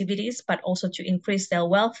activities, but also to increase their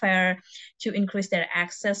welfare, to increase their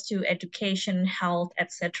access to education, health,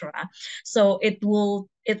 etc. So it will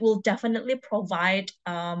definitely provide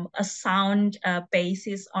a sound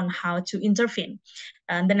basis on how to intervene.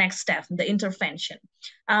 And the next step, the intervention.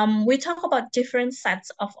 We talk about different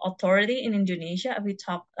sets of authority in Indonesia. We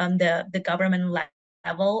talk the government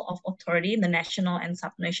level of authority, the national and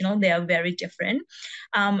subnational, they are very different.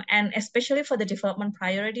 And especially for the development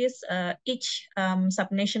priorities, each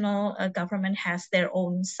subnational government has their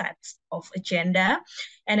own sets of agenda.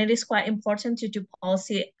 And it is quite important to do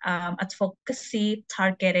policy advocacy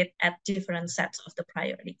targeted at different sets of the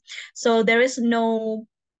priority. So there is no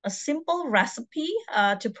a simple recipe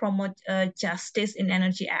to promote justice in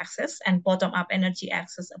energy access and bottom-up energy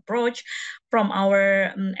access approach from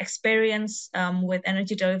our experience with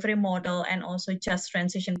energy delivery model and also just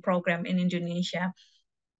transition program in Indonesia.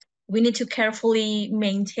 We need to carefully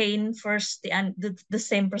maintain first the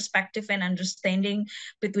same perspective and understanding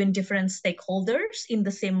between different stakeholders in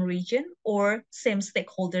the same region or same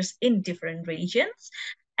stakeholders in different regions.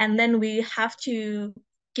 And then we have to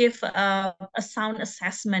give a sound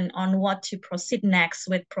assessment on what to proceed next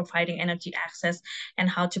with providing energy access and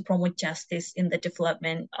how to promote justice in the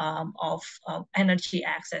development of energy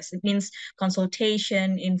access. It means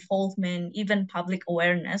consultation, involvement, even public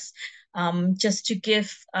awareness, just to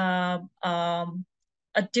give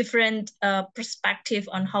a different perspective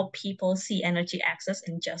on how people see energy access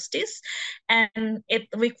and justice. And it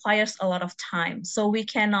requires a lot of time. So we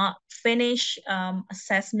cannot finish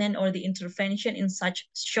assessment or the intervention in such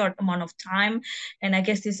short amount of time. And I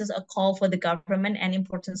guess this is a call for the government and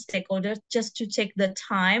important stakeholders just to take the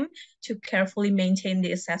time to carefully maintain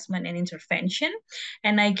the assessment and intervention.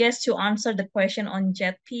 And I guess to answer the question on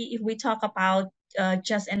JETP, if we talk about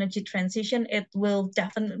just energy transition, it will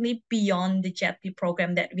definitely beyond the JETP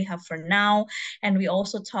program that we have for now. And we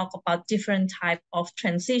also talk about different type of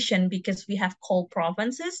transition because we have coal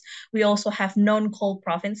provinces. We also have non-coal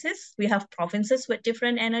provinces. We have provinces with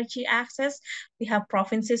different energy access. We have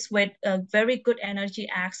provinces with very good energy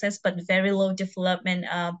access, but very low development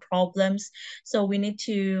problems. So we need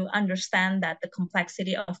to understand that the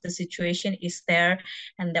complexity of the situation is there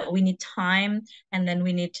and that we need time. And then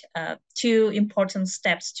we need two important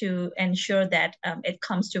steps to ensure that it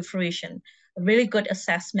comes to fruition. A really good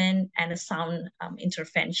assessment and a sound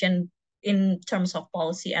intervention in terms of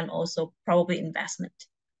policy and also probably investment.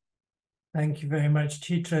 Thank you very much,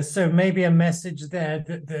 Chitra. So maybe a message there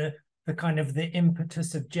that the kind of the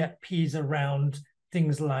impetus of JETPs around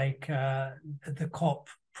things like the COP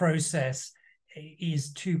process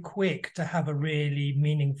is too quick to have a really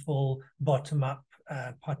meaningful bottom-up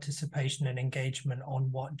participation and engagement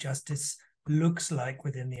on what justice looks like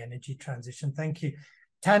within the energy transition. Thank you.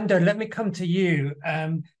 Tando, let me come to you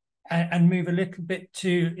and move a little bit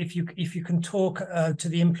to, if you can talk to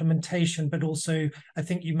the implementation, but also I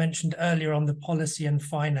think you mentioned earlier on the policy and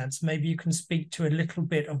finance. Maybe you can speak to a little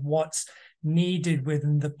bit of what's needed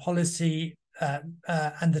within the policy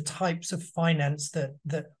and the types of finance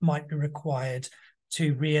that might be required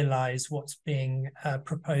to realize what's being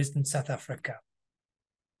proposed in South Africa.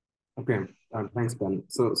 Okay, thanks, Ben.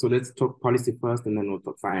 So let's talk policy first, and then we'll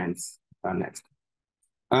talk finance next.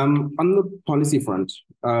 On the policy front,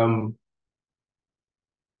 the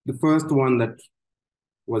first one that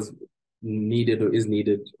was needed or is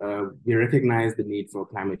needed, we recognize the need for a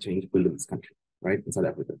climate change bill in this country, right, in South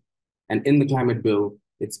Africa. And in the climate bill,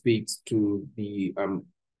 it speaks to the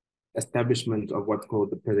establishment of what's called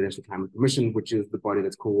the Presidential Climate Commission, which is the body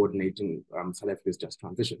that's coordinating South Africa's just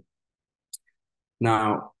transition.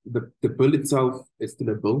 Now, the bill itself is still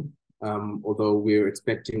a bill, although we're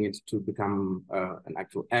expecting it to become an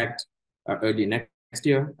actual act early next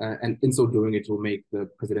year. And in so doing, it will make the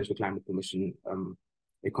Presidential Climate Commission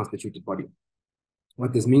a constituted body.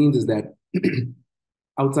 What this means is that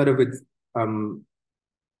outside of its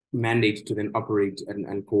mandate to then operate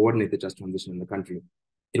and coordinate the just transition in the country,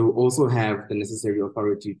 it will also have the necessary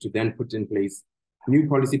authority to then put in place new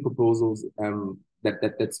policy proposals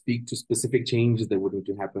that speak to specific changes that would need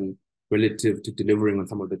to happen relative to delivering on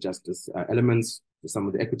some of the justice elements, some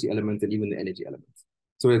of the equity elements, and even the energy elements.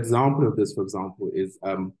 So an example of this, for example, is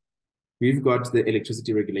we've got the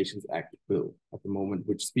Electricity Regulations Act bill at the moment,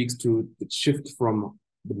 which speaks to the shift from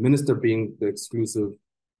the minister being the exclusive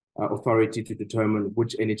authority to determine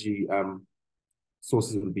which energy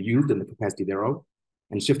sources will be used and the capacity thereof,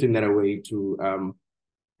 and shifting that away to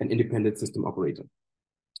an independent system operator,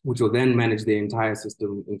 which will then manage the entire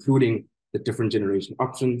system, including the different generation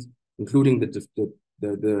options, including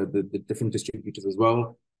the different distributors as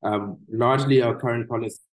well. Largely, our current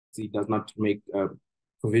policy does not make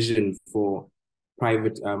provision for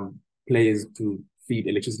private players to feed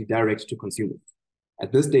electricity direct to consumers.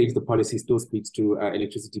 At this stage, the policy still speaks to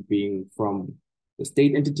electricity being from the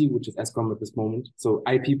state entity, which is ESCOM at this moment. So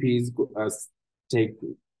IPPs take,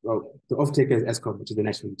 well, the off-taker is ESCOM, which is the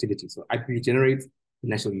national utility. So IPP generates, the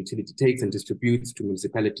national utility takes and distributes to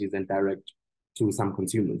municipalities and direct to some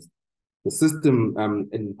consumers. The system,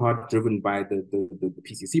 in part driven by the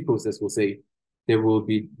PCC process, will say there will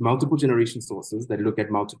be multiple generation sources that look at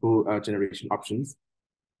multiple generation options.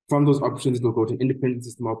 From those options, we'll go to an independent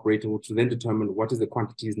system operator, which will then determine what is the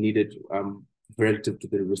quantities needed relative to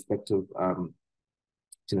the respective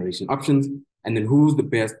generation options, and then who's the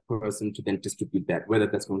best person to then distribute that, whether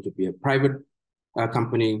that's going to be a private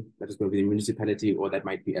company, that is going to be a municipality, or that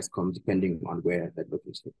might be ESCOM, depending on where that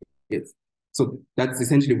location is. So that's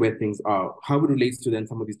essentially where things are. How it relates to then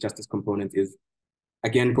some of these justice components is,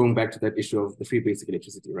 again, going back to that issue of the free basic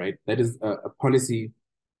electricity, right? That is a policy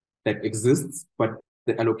that exists, but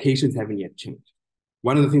the allocations haven't yet changed.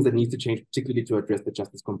 One of the things that needs to change, particularly to address the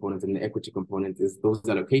justice components and the equity components, is those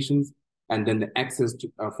allocations, and then the access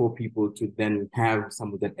to, for people to then have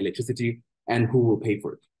some of that electricity and who will pay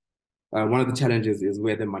for it. One of the challenges is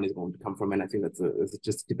where the money is going to come from, and I think that's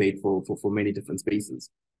just a debate for many different spaces.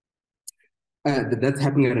 That's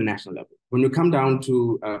happening at a national level. When we come down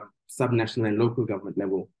to sub-national and local government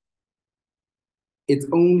level, it's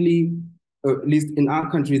only, at least in our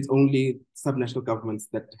country, it's only sub-national governments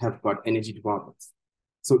that have got energy departments.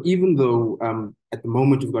 So even though at the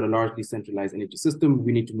moment we've got a largely centralized energy system,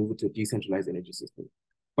 we need to move it to a decentralized energy system.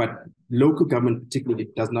 But local government particularly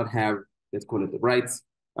does not have, let's call it the rights,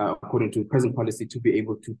 according to present policy, to be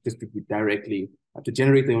able to distribute directly, to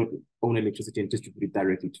generate their own electricity and distribute it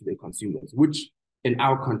directly to their consumers, which in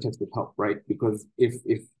our context would help, right? Because if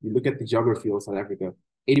you look at the geography of South Africa,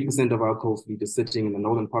 80% of our coal fleet is sitting in the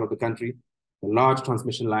northern part of the country. The large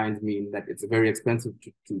transmission lines mean that it's very expensive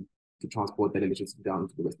to transport that electricity down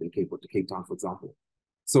to the Western Cape or to Cape Town, for example.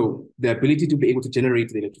 So the ability to be able to generate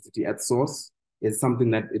the electricity at source is something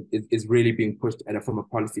that is really being pushed from a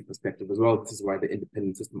policy perspective as well. This is why the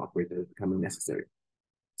independent system operator is becoming necessary.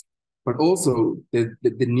 But also, there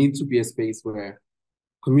needs to be a space where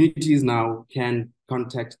communities now can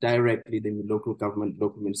contact directly the local government,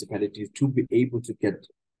 local municipalities to be able to get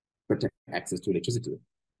better access to electricity.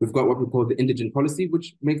 We've got what we call the indigent policy,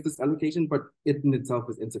 which makes this allocation, but it in itself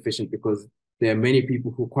is insufficient because there are many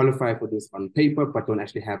people who qualify for this on paper, but don't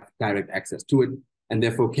actually have direct access to it, and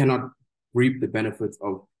therefore cannot reap the benefits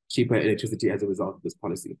of cheaper electricity as a result of this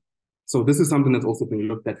policy. So this is something that's also being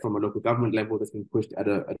looked at from a local government level, that's been pushed at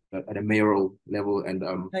a mayoral level and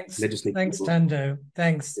legislative Thanks, level. Tando.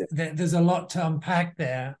 Thanks. Yeah. There's a lot to unpack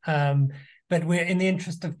there. But we're in the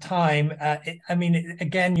interest of time. I mean,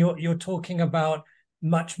 again, you're talking about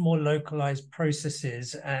much more localized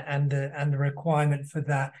processes and the requirement for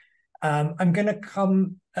that. I'm going to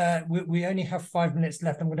come. We only have 5 minutes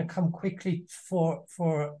left. I'm going to come quickly for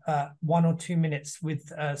 1 or 2 minutes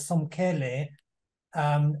with Somkele,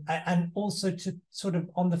 and also to sort of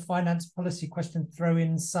on the finance policy question, throw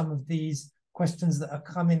in some of these questions that are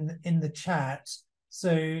coming in the chat.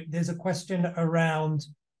 So there's a question around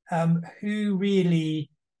who really,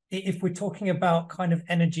 if we're talking about kind of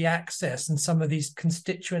energy access and some of these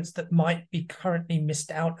constituents that might be currently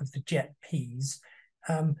missed out of the JETPs,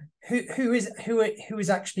 who is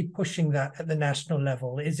actually pushing that at the national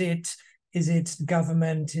level? Is it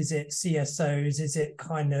government? Is it CSOs? Is it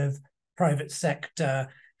kind of private sector?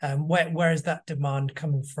 Where is that demand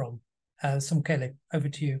coming from? Somkele, over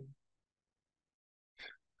to you.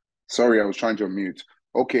 Sorry, I was trying to unmute.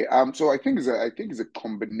 Okay, so I think it's a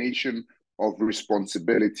combination of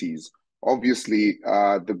responsibilities. Obviously,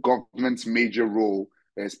 the government's major role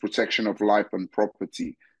is protection of life and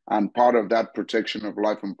property. And part of that protection of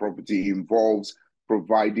life and property involves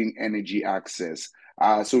providing energy access.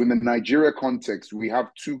 So in the Nigeria context, we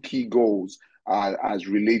have two key goals as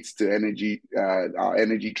relates to energy, our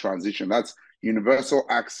energy transition. That's universal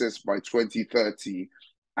access by 2030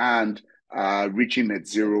 and reaching net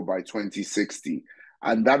zero by 2060.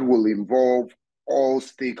 And that will involve all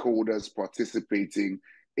stakeholders participating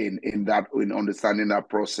in understanding that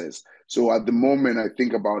process. So at the moment, I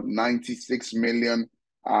think about 96 million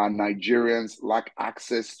Nigerians lack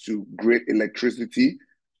access to grid electricity.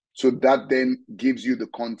 So that then gives you the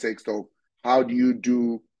context of how do you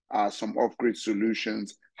do some off-grid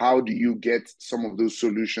solutions? How do you get some of those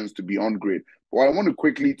solutions to be on-grid? Well, I want to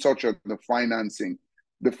quickly touch on the financing.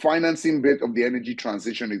 The financing bit of the energy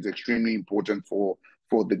transition is extremely important for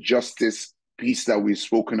for the justice piece that we've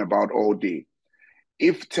spoken about all day.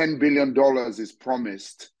 If $10 billion is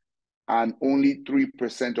promised and only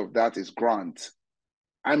 3% of that is grant,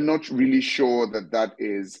 I'm not really sure that that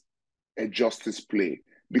is a justice play,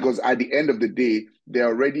 because at the end of the day, there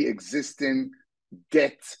are already existing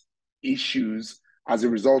debt issues as a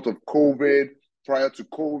result of COVID, prior to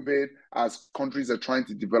COVID, as countries are trying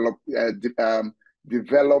to develop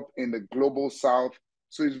in the global south.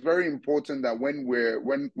 So it's very important that when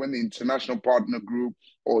the international partner group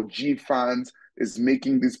or GFANZ is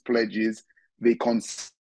making these pledges, they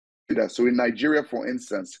consider. So in Nigeria, for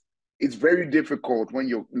instance, it's very difficult when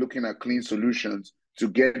you're looking at clean solutions to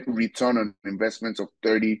get return on investments of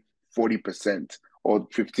 30, 40% or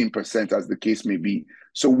 15%, as the case may be.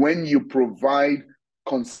 So when you provide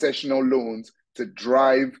concessional loans to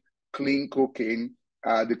drive clean cooking,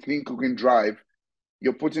 the clean cooking drive,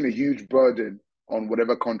 you're putting a huge burden on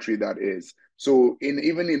whatever country that is. So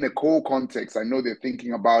even in a coal context, I know they're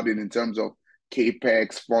thinking about it in terms of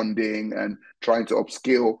CAPEX funding and trying to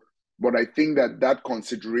upscale, but I think that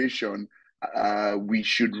consideration, we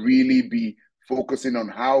should really be focusing on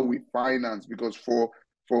how we finance, because for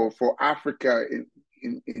Africa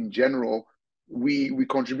in general, we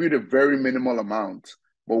contribute a very minimal amount,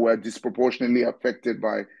 but we're disproportionately affected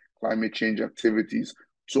by climate change activities.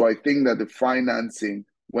 So I think that the financing,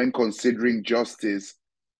 when considering justice,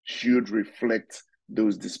 should reflect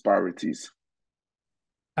those disparities.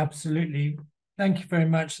 Absolutely. Thank you very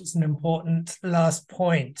much. It's an important last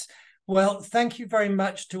point. Well, thank you very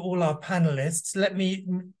much to all our panelists. Let me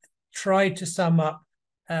try to sum up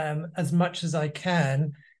as much as I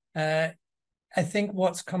can. I think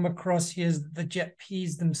what's come across here is the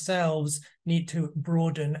JETPs themselves need to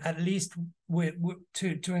broaden, at least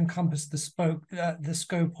to encompass the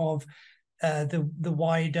scope of the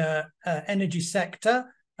wider energy sector.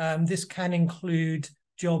 This can include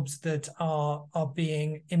jobs that are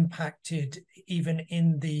being impacted even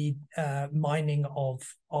in the mining of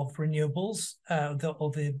renewables,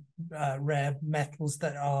 or the rare metals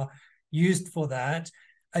that are used for that.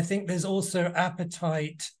 I think there's also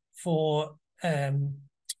appetite for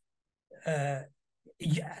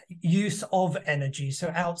use of energy.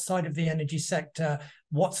 So outside of the energy sector,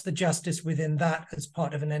 what's the justice within that as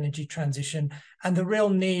part of an energy transition? And the real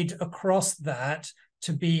need across that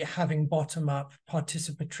to be having bottom-up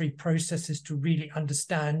participatory processes to really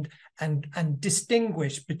understand and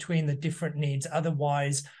distinguish between the different needs.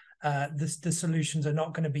 Otherwise, the solutions are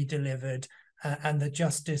not going to be delivered, and the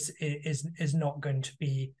justice is not going to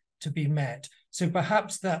be met. So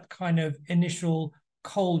perhaps that kind of initial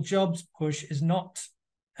coal jobs push is not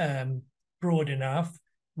broad enough.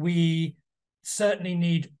 We certainly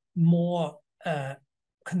need more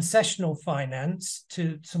concessional finance,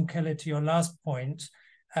 to your last point,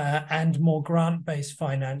 and more grant-based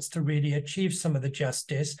finance to really achieve some of the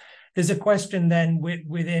justice. There's a question then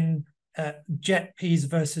within JETPs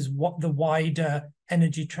versus what the wider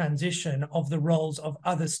energy transition of the roles of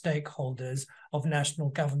other stakeholders, of national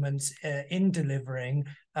governments in delivering,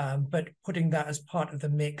 but putting that as part of the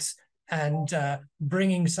mix and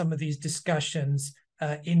bringing some of these discussions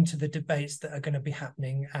into the debates that are going to be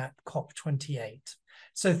happening at COP28.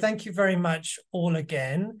 So thank you very much all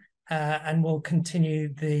again, and we'll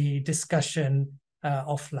continue the discussion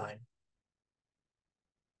offline.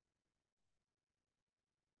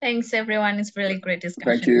 Thanks, everyone. It's really great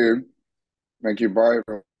discussion. Thank you. Thank you. Bye.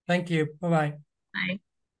 Thank you. Bye-bye. Bye.